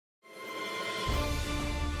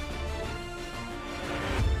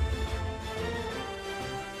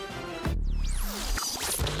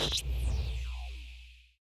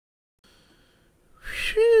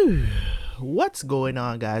What's going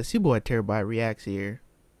on, guys? Your boy Terabyt Reacts here,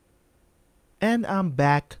 and I'm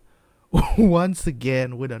back once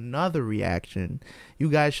again with another reaction.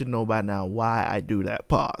 You guys should know by now why I do that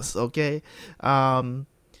pause, okay? Um,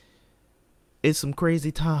 it's some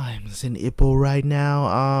crazy times in Ippo right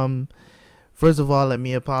now. First of all, let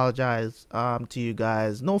me apologize to you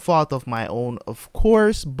guys. No fault of my own, of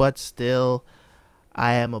course, but still,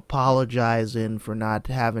 I am apologizing for not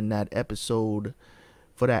having that episode.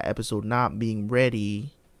 For that episode not being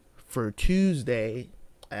ready for Tuesday,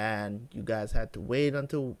 and you guys had to wait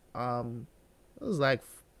until it was like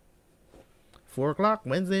 4 o'clock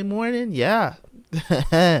Wednesday morning. Yeah.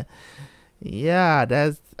 Yeah,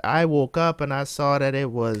 that's I woke up and I saw that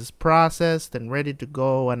it was processed and ready to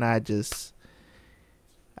go, and I just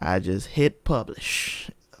hit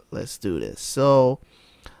publish. Let's do this. So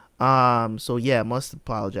yeah, must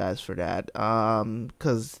apologize for that.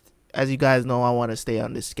 Cuz as you guys know, I want to stay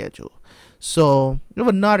on this schedule. So we have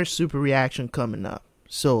another super reaction coming up.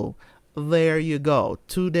 So there you go.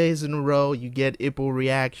 2 days in a row, you get Ippo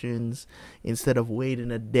reactions instead of waiting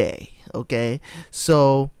a day. Okay.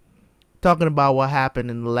 So talking about what happened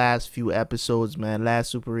in the last few episodes, man. Last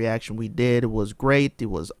super reaction we did, it was great. It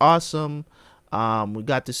was awesome. We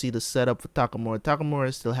got to see the setup for Takamura. Takamura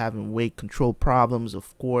is still having weight control problems,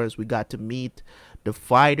 of course. We got to meet the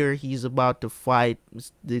fighter he's about to fight,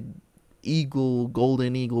 the eagle,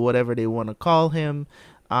 golden eagle, whatever they want to call him.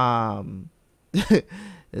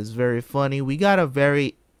 It's very funny. We got a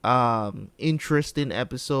very interesting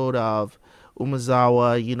episode of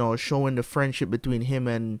Umezawa, you know, showing the friendship between him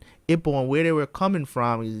and Ippo and where they were coming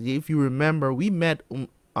from. If you remember, we met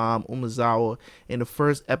Umezawa in the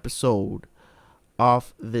first episode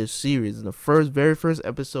of this series. In the very first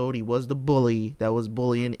episode, he was the bully that was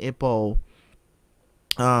bullying Ippo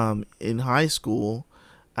in high school,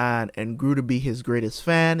 and grew to be his greatest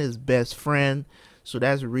fan, his best friend. So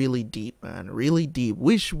that's really deep, man. Really deep.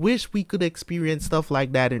 Wish we could experience stuff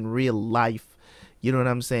like that in real life. You know what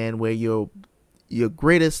I'm saying? Where your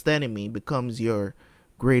greatest enemy becomes your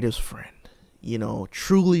greatest friend. You know,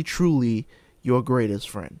 truly your greatest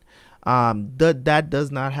friend. That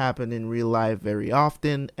does not happen in real life very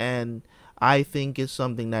often, and I think it's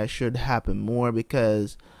something that should happen more,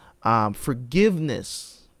 because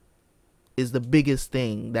forgiveness is the biggest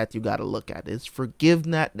thing that you got to look at. It's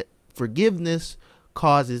forgiveness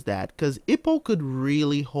causes that, because Ippo could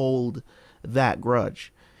really hold that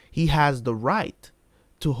grudge. He has the right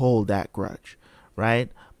to hold that grudge,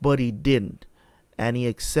 right? But he didn't, and he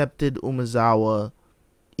accepted Umezawa,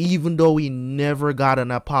 even though he never got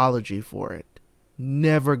an apology for it.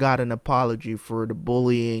 Never got an apology for the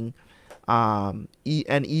bullying. And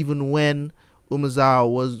even when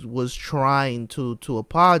Umezawa was trying to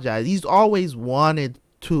apologize, he's always wanted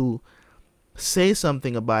to say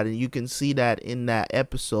something about it. You can see that in that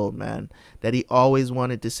episode, man, that he always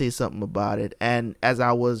wanted to say something about it. And as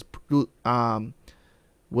I was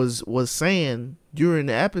saying during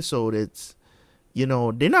the episode, it's, you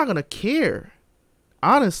know, they're not gonna care.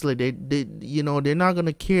 Honestly, you know, they're not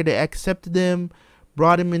gonna care. They accepted him,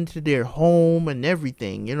 brought him into their home and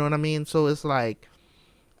everything. You know what I mean? So it's like,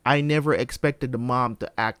 I never expected the mom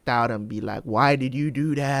to act out and be like, why did you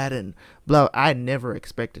do that? And blah. I never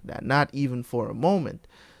expected that. Not even for a moment.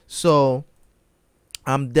 So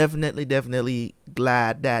I'm definitely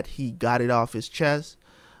glad that he got it off his chest.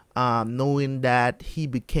 Knowing that he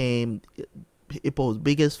became Ippo's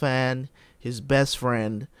biggest fan, his best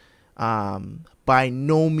friend. By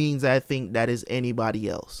no means I think that is anybody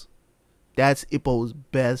else. That's Ippo's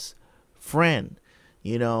best friend,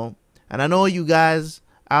 you know. And I know you guys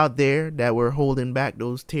out there that were holding back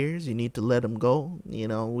those tears, you need to let them go. You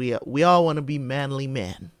know, we all want to be manly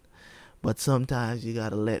men, but sometimes you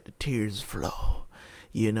gotta let the tears flow,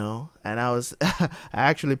 you know. And I I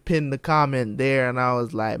actually pinned the comment there, and I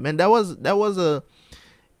was like, man, that was a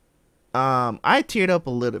I teared up a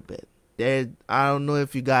little bit. I don't know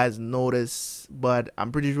if you guys noticed, but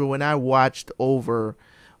I'm pretty sure when I was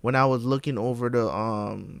looking over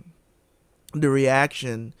the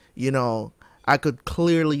reaction, you know, I could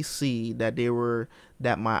clearly see that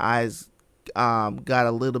my eyes got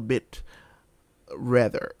a little bit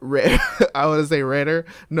red. I want to say redder.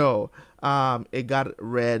 No, it got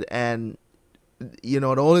red, and you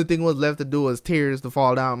know, the only thing was left to do was tears to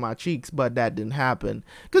fall down my cheeks, but that didn't happen,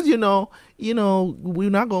 because you know, we're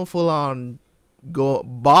not gonna full on go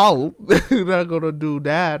ball. We're not gonna do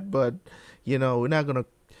that, but you know, we're not gonna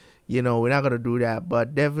do that.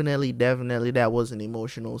 But definitely that was an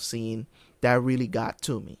emotional scene that really got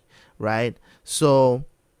to me, right? So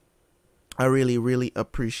I really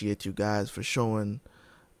appreciate you guys for showing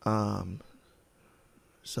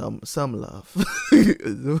some love.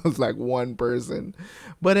 It was like one person.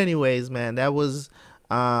 But anyways, man, that was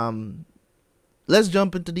let's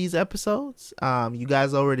jump into these episodes. You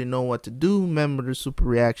guys already know what to do. Remember, the super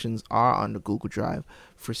reactions are on the Google Drive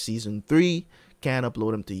for season 3. Can't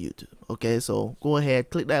upload them to YouTube. Okay, so go ahead,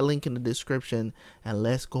 click that link in the description, and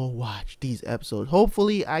let's go watch these episodes.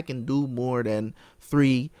 Hopefully, I can do more than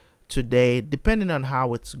 3 today, depending on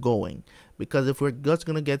how it's going. Because if we're just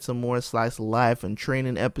gonna get some more slice of life and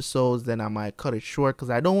training episodes, then I might cut it short. Because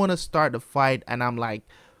I don't want to start the fight and I'm like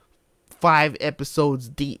 5 episodes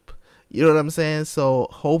deep. You know what I'm saying? So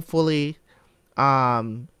hopefully,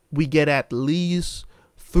 we get at least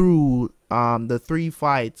through the 3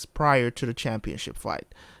 fights prior to the championship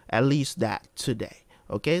fight. At least that today.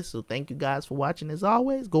 Okay, so thank you guys for watching. As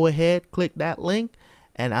always, go ahead, click that link,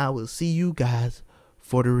 and I will see you guys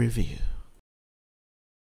for the review.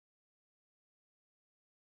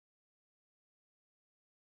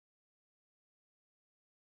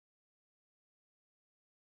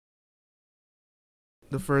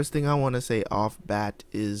 The first thing I want to say off bat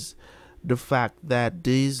is the fact that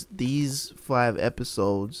these 5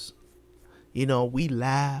 episodes, you know, we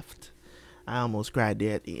laughed. I almost cried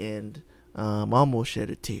there at the end. Almost shed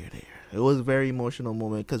a tear there. It was a very emotional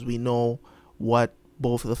moment because we know what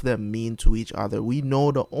both of them mean to each other. We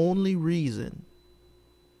know the only reason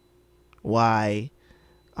why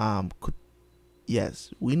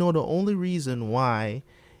we know the only reason why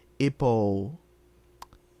Ippo,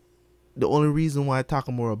 the only reason why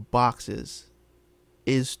Takamura boxes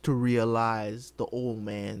is to realize the old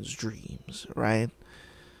man's dreams, right?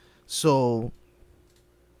 So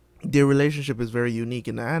their relationship is very unique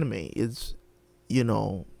in the anime. It's, you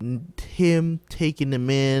know, him taking him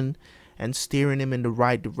in and steering him in the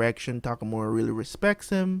right direction. Takamura really respects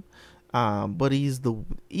him, but he's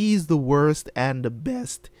the worst and the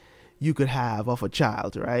best you could have of a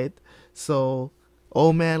child, right? So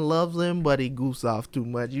old man loves him, but he goofs off too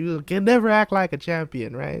much. You can never act like a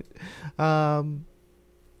champion, right?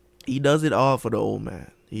 He does it all for the old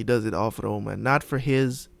man. He does it all for the old man, not for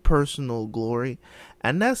his personal glory.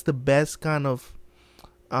 And that's the best kind of,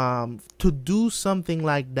 to do something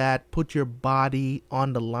like that, put your body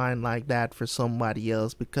on the line like that for somebody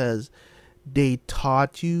else because they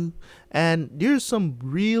taught you. And there's some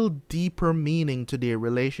real deeper meaning to their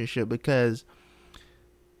relationship because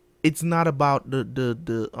it's not about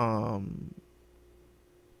the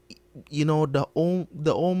you know, the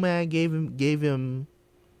old man gave him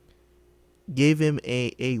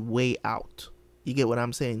a way out. You get what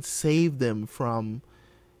I'm saying? Saved them from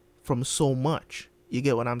so much. You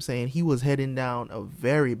get what I'm saying? He was heading down a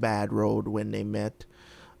very bad road when they met.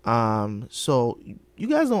 So you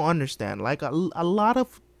guys don't understand. Like a lot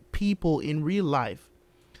of people in real life,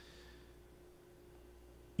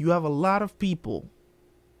 you have a lot of people,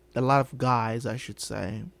 a lot of guys, I should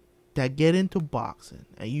say, that get into boxing.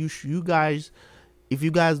 And you guys, if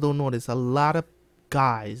you guys don't know this, a lot of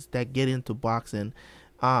guys that get into boxing,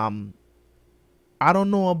 I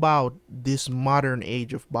don't know about this modern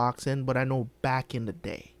age of boxing, but I know back in the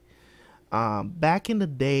day,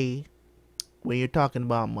 when you're talking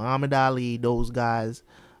about Muhammad Ali, those guys,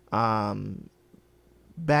 back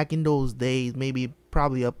in those days, maybe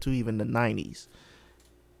probably up to even the 90s,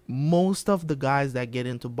 most of the guys that get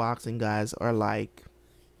into boxing, guys, are like,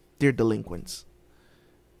 they're delinquents.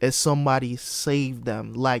 As somebody saved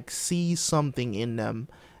them, like see something in them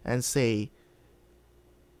and say,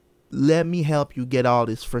 let me help you get all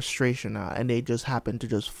this frustration out. And they just happen to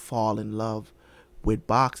just fall in love with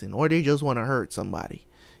boxing, or they just want to hurt somebody.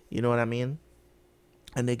 You know what I mean?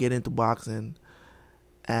 And they get into boxing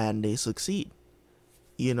and they succeed.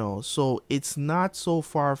 You know, so it's not so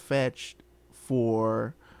far-fetched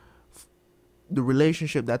for the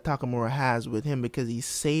relationship that Takamura has with him, because he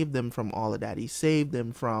saved them from all of that. He saved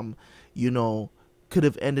them from, you know, could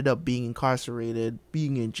have ended up being incarcerated,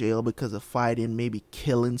 being in jail because of fighting, maybe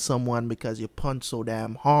killing someone because you punch so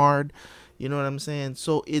damn hard. You know what I'm saying?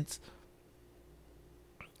 So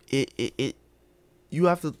you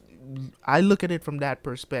have to, I look at it from that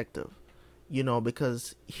perspective, you know,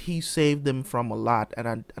 because he saved them from a lot,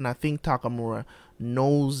 and I think Takamura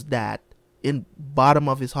knows that. In bottom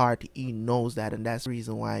of his heart, he knows that, and that's the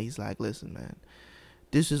reason why he's like, listen, man,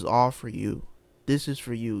 this is all for you. This is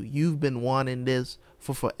for you. You've been wanting this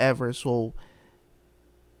for forever, so,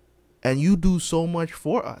 and you do so much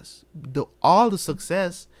for us. All the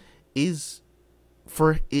success is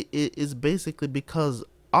basically because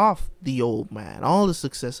of the old man. All the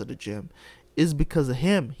success of the gym is because of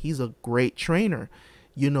him. He's a great trainer,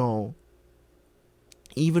 you know.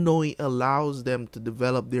 Even though he allows them to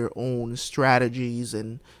develop their own strategies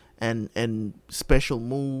and and special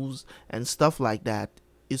moves and stuff like that.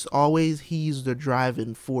 It's always he's the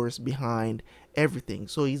driving force behind everything.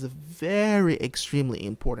 So he's a very extremely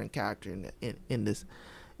important character in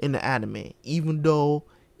the anime. Even though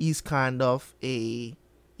he's kind of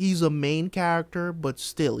he's a main character, but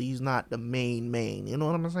still he's not the main. You know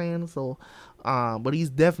what I'm saying? So, but he's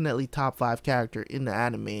definitely top 5 character in the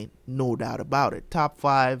anime, no doubt about it. Top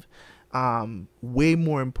 5, way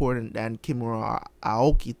more important than Kimura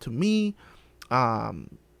Aoki to me.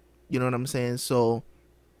 You know what I'm saying? So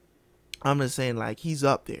I'm just saying, like, he's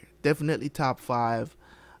up there, definitely top 5.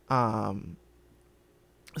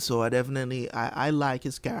 So I like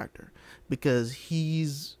his character because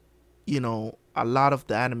he's, you know, a lot of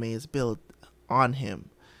the anime is built on him.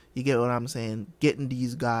 You get what I'm saying? Getting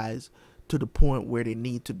these guys to the point where they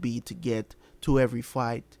need to be to get to every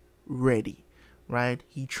fight ready, right?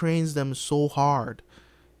 He trains them so hard,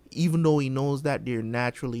 even though he knows that they're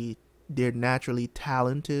naturally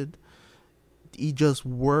talented. He just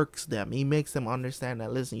works them. He makes them understand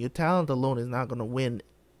that, listen, your talent alone is not going to win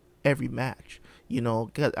every match. You know,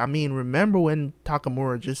 'cause, I mean, remember when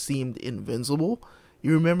Takamura just seemed invincible?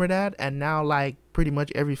 You remember that? And now, like, pretty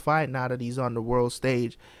much every fight, now that he's on the world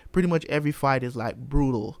stage, pretty much every fight is, like,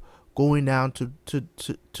 brutal, going down to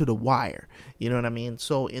the wire. You know what I mean?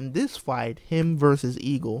 So in this fight, him versus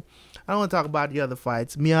Eagle, I don't want to talk about the other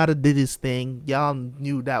fights. Miata did his thing. Y'all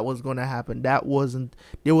knew that was going to happen. There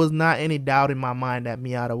was not any doubt in my mind that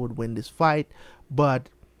Miata would win this fight. But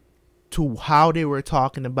to how they were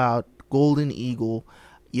talking about Golden Eagle,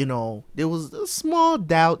 you know, there was a small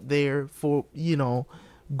doubt there for, you know,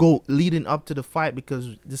 leading up to the fight,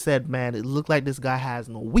 because they said, man, it looked like this guy has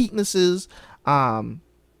no weaknesses. And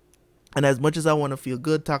as much as I want to feel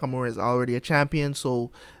good, Takamura is already a champion,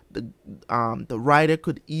 so the writer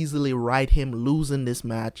could easily write him losing this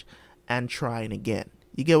match and trying again.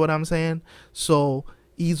 You get what I'm saying? So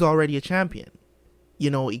he's already a champion.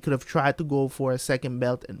 You know, he could have tried to go for a second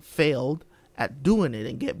belt and failed at doing it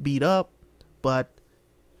and get beat up, but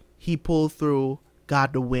he pulled through,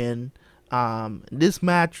 got the win. This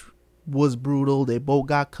match was brutal. They both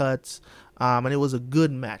got cuts, and it was a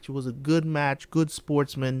good match. It was a good match, good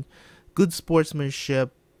sportsmanship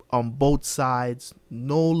on both sides.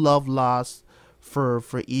 No love lost for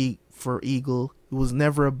Eagle. He was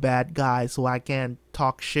never a bad guy, so I can't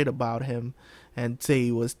talk shit about him and say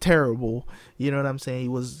he was terrible. You know what I'm saying? He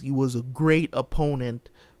was a great opponent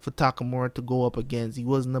for Takamura to go up against. He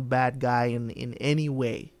wasn't a bad guy in any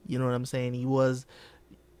way. You know what I'm saying? He was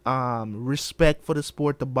respect for the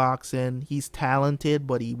sport of boxing. He's talented,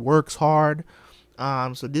 but he works hard.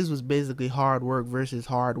 So this was basically hard work versus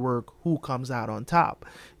hard work. Who comes out on top?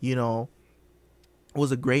 You know, it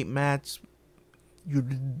was a great match.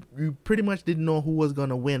 You pretty much didn't know who was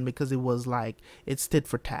gonna win because it was like it's tit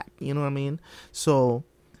for tat. You know what I mean? So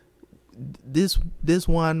this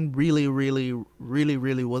one really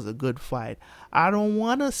was a good fight. I don't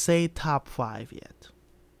want to say top 5 yet.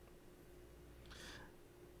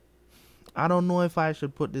 I don't know if I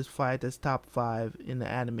should put this fight as top 5 in the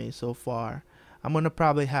anime so far. I'm gonna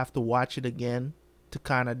probably have to watch it again to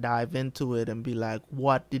kind of dive into it and be like,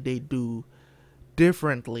 what did they do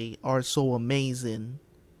differently or so amazing?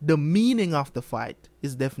 The meaning of the fight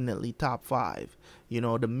is definitely top 5, you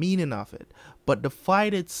know, the meaning of it. But the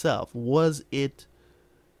fight itself, was it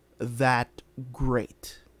that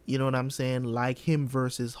great? You know what I'm saying? Like him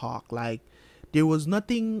versus Hawk. Like, there was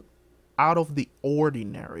nothing out of the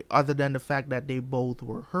ordinary other than the fact that they both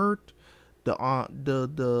were hurt.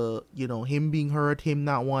 The you know, him being hurt, him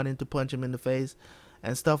not wanting to punch him in the face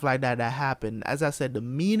and stuff like that happened. As I said, the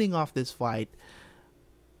meaning of this fight,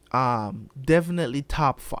 definitely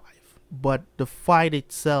top 5. But the fight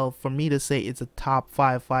itself, for me to say it's a top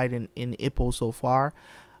 5 fight in Ippo so far,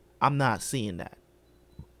 I'm not seeing that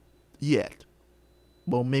yet.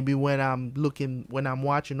 Well, maybe when I'm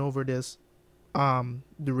watching over this, the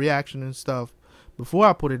reaction and stuff, before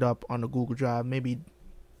I put it up on the Google Drive, maybe,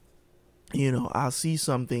 you know, I'll see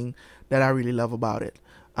something that I really love about it.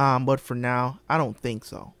 But for now, I don't think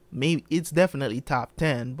so. Maybe it's definitely top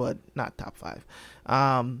 10, but not top 5.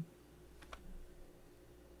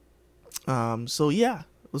 So yeah,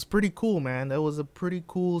 it was pretty cool, man. That was a pretty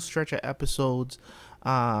cool stretch of episodes.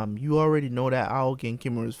 You already know that Aoki and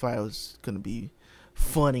Kimura's fight was gonna be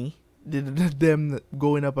funny. Them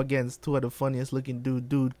going up against two of the funniest looking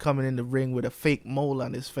dude coming in the ring with a fake mole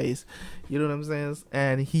on his face, you know what I'm saying,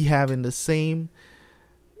 and he having the same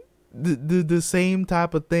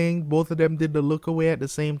type of thing. Both of them did the look away at the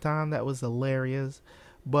same time. That was hilarious.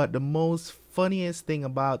 But the most funniest thing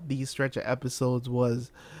about these stretch of episodes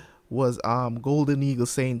was was Golden Eagle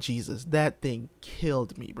saying Jesus. That thing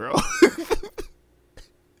killed me, bro.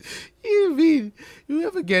 You mean you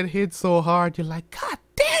ever get hit so hard you're like, God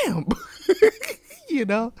damn. You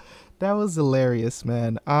know, that was hilarious,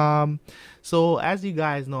 man. So as you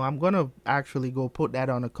guys know, I'm gonna actually go put that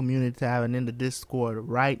on a community tab and in the Discord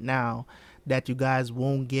right now, that you guys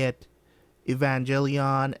won't get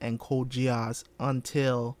Evangelion and Code Geass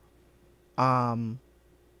until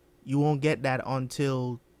you won't get that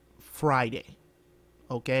until Friday.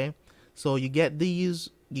 Okay, so you get these,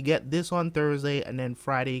 you get this on Thursday, and then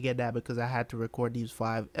Friday you get that, because I had to record these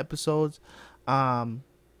 5 episodes.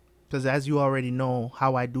 Because as you already know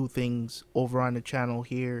how I do things over on the channel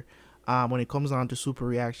here, when it comes on to super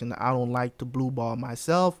reaction, I don't like to blue ball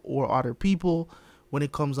myself or other people when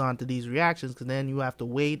it comes on to these reactions, because then you have to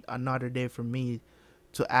wait another day for me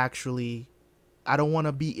to actually, I don't want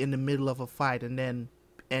to be in the middle of a fight and then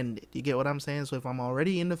end it. You get what I'm saying? So if I'm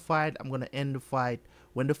already in the fight, I'm going to end the fight.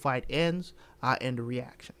 When the fight ends, I end the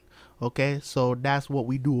reaction. Okay, so that's what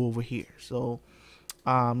we do over here. So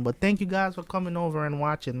but thank you guys for coming over and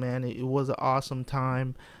watching, man. It was an awesome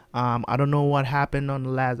time. I don't know what happened on the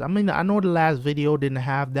last, I mean, I know the last video didn't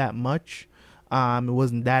have that much. It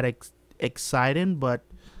wasn't that exciting, but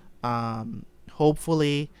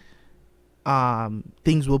hopefully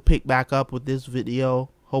things will pick back up with this video.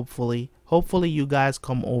 Hopefully you guys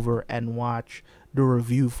come over and watch the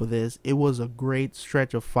review for this. It was a great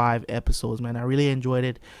stretch of 5 episodes, man. I really enjoyed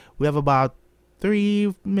it. We have about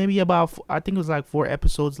 3, maybe about, I think it was like 4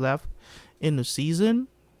 episodes left in the season.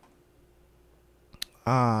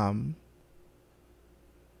 Yeah,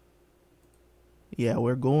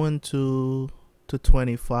 we're going to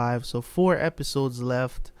 25, so 4 episodes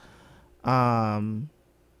left. Some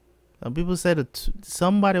people said that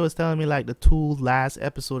somebody was telling me like the 2 last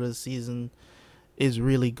episode of the season is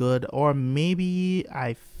really good, or maybe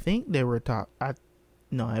I think they were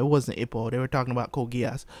no, it wasn't Ippo. They were talking about Code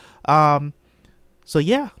Geass. So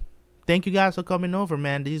yeah, thank you guys for coming over,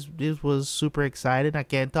 man. This was super exciting. I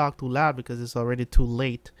can't talk too loud because it's already too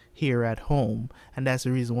late here at home, and that's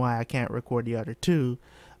the reason why I can't record the other 2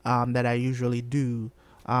 that I usually do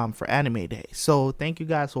for anime day. So thank you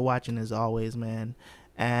guys for watching as always, man,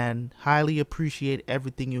 and highly appreciate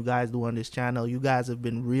everything you guys do on this channel. You guys have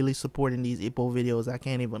been really supporting these Ippo videos. I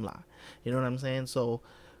can't even lie. You know what I'm saying? So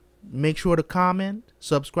make sure to comment,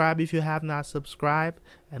 subscribe if you have not subscribed,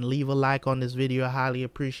 and leave a like on this video. I highly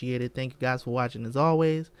appreciate it. Thank you guys for watching as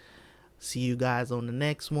always. See you guys on the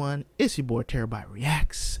next one. It's your boy Terabyt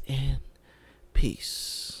Reacts, and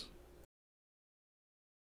peace.